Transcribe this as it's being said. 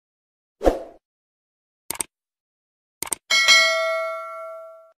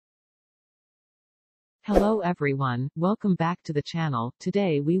Hello everyone, welcome back to the channel.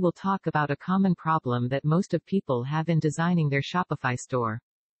 Today we will talk about a common problem that most of people have in designing their Shopify store.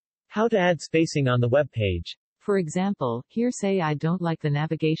 How to add spacing on the web page. For example, here say I don't like the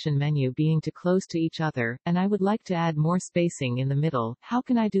navigation menu being too close to each other, and I would like to add more spacing in the middle. How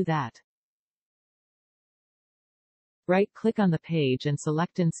can I do that? Right-click on the page and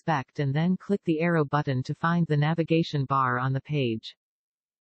select Inspect and then click the arrow button to find the navigation bar on the page.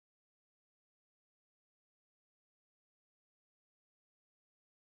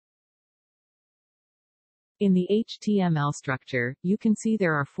 In the HTML structure, you can see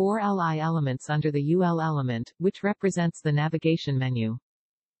there are 4 li elements under the UL element, which represents the navigation menu.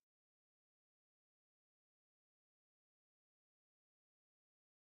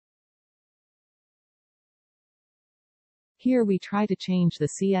 Here we try to change the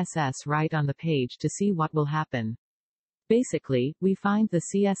CSS right on the page to see what will happen. Basically, we find the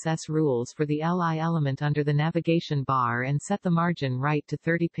CSS rules for the li element under the navigation bar and set the margin right to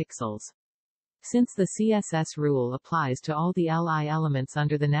 30 pixels. Since the CSS rule applies to all the li elements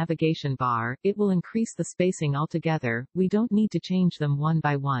under the navigation bar, it will increase the spacing altogether. We don't need to change them one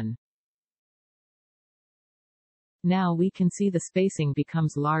by one. Now we can see the spacing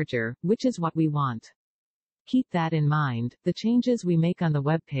becomes larger, which is what we want. Keep that in mind. The changes we make on the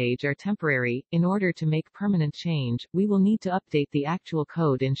web page are temporary. In order to make permanent change, we will need to update the actual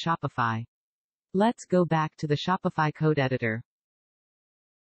code in Shopify. Let's go back to the Shopify code editor.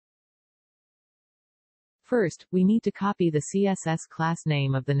 First, we need to copy the CSS class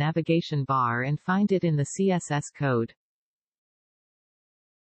name of the navigation bar and find it in the CSS code.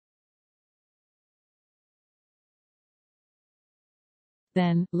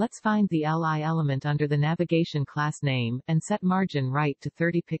 Then, let's find the li element under the navigation class name, and set margin right to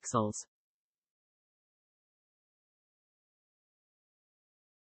 30 pixels.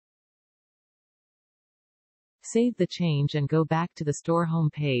 Save the change and go back to the store home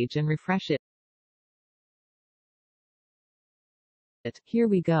page and refresh it. Here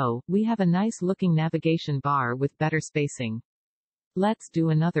we go, we have a nice looking navigation bar with better spacing. Let's do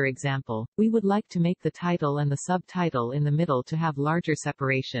another example. We would like to make the title and the subtitle in the middle to have larger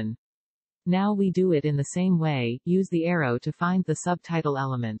separation. Now we do it in the same way, use the arrow to find the subtitle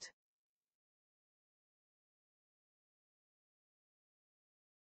element.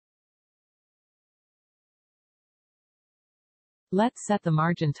 Let's set the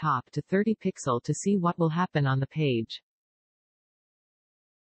margin top to 30 pixel to see what will happen on the page.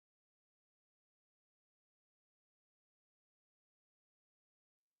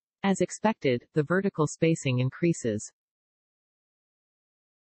 As expected, the vertical spacing increases.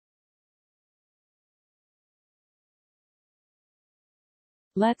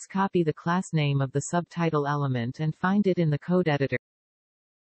 Let's copy the class name of the subtitle element and find it in the code editor.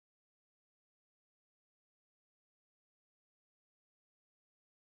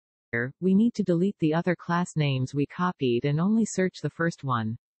 We need to delete the other class names we copied and only search the first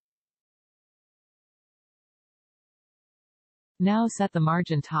one. Now set the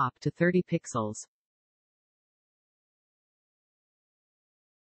margin top to 30 pixels.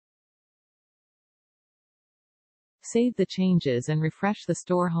 Save the changes and refresh the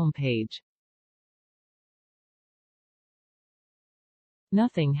store home page.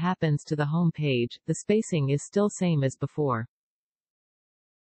 Nothing happens to the home page, the spacing is still same as before.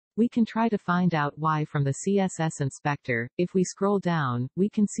 We can try to find out why from the CSS inspector. If we scroll down, we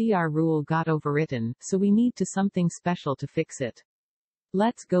can see our rule got overwritten, so we need to something special to fix it.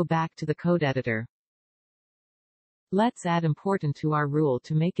 Let's go back to the code editor. Let's add important to our rule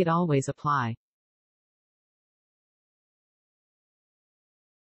to make it always apply.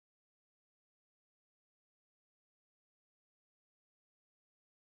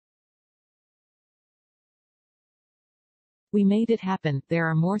 We made it happen. There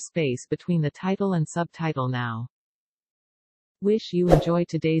are more space between the title and subtitle now. Wish you enjoyed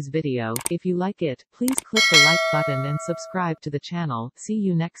today's video. If you like it, please click the like button and subscribe to the channel. See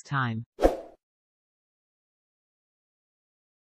you next time.